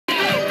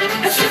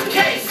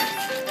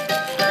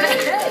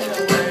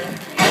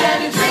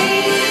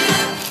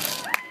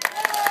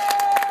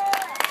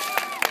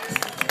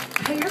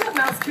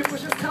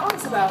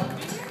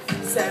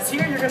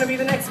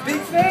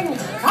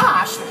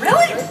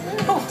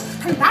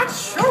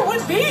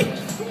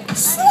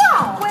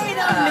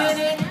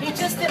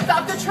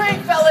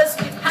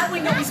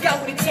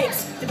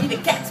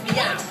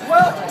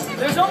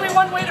only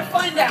one way to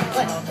find out.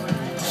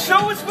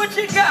 Show us what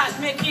you got,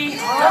 Mickey.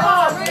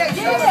 Oh,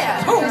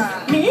 yeah. Who?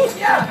 Me?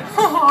 Yeah.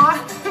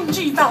 Aw,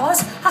 gee,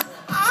 fellas.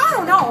 I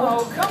don't know.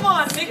 Oh, come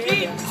on,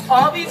 Mickey.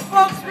 All these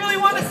folks really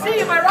want to see,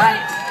 am I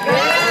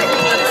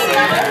right?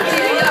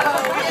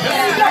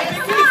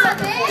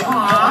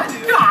 Aw,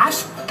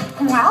 gosh.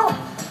 Well,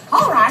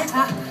 all right.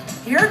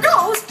 Here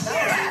goes.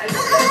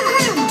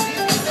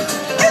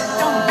 It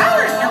don't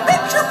matter if you're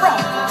rich or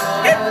broke.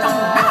 It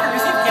don't matter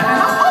if you've given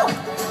up hope.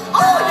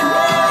 All you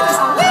need is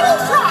a little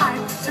drive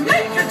to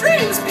make your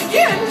dreams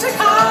begin to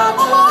come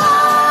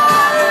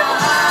alive.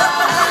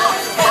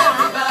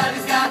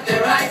 Everybody's got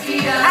their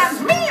ideas.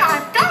 And me,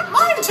 I've got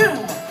mine too.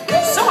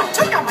 So I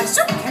took out my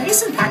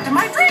suitcase and packed in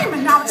my dream,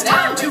 and now it's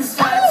time to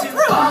follow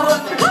through.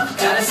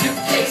 Got a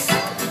suitcase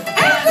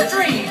And a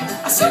dream.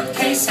 A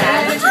suitcase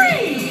and a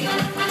dream.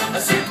 A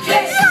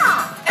suitcase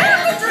Yeah.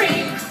 and a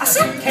dream. A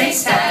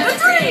suitcase and a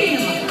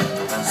dream.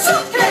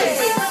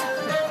 Suitcase.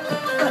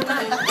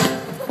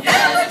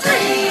 And a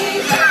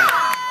dream.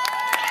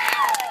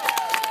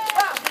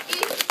 Wow,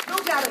 Mickey, no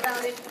doubt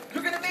about it.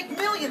 You're gonna make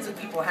millions of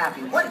people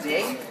happy one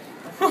day.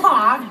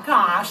 Aw,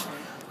 gosh.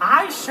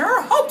 I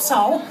sure hope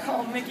so.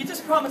 Oh, Mickey,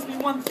 just promise me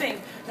one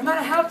thing. No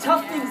matter how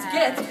tough things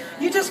get,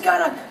 you just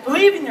gotta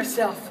believe in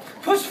yourself,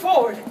 push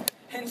forward,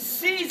 and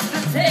seize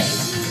the day.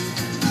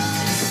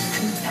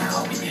 And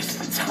now is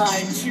the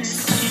time to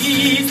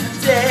seize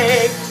the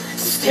day.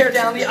 Stare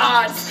down the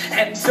odds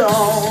and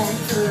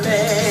don't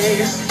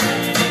delay.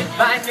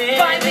 By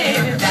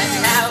minute, that's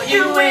how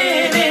you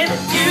win it.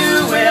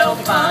 You will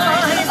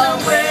find a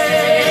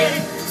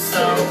way.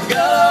 So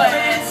go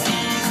and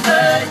seize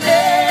the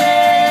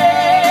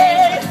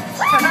day.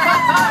 Come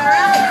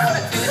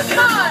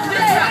on,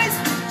 guys!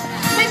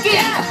 Mickey!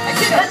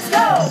 Let's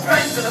go!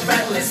 Friends of the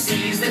friendless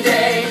seize the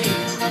day.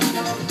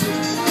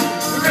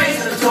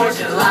 Raise the torch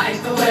and light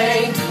the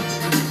way.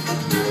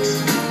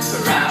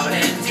 Proud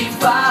and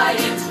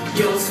defiant,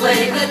 you'll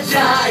slay the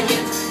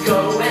giant.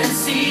 Go and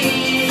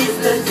seize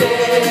the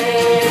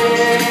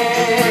day.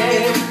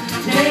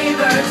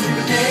 Neighbor to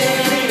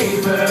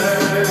neighbor,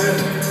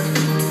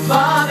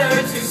 father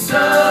to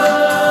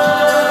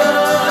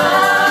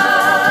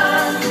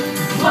son.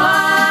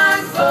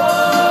 One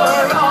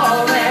for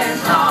all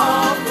and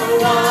all for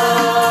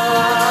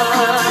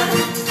one.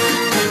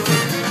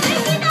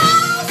 Mickey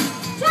Mouse!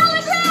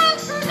 Telegram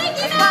for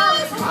Mickey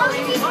Mouse!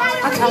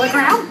 A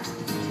telegram?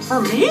 For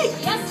me?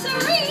 Yes,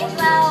 sirree.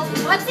 Well,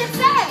 what's it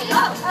say?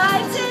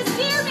 It says,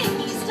 Dear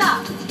Mickey,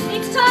 stop.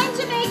 It's time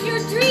to make your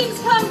dreams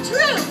come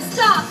true.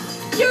 Stop.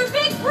 Your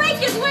big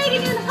break is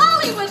waiting in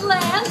Hollywood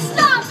land.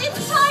 Stop.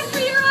 It's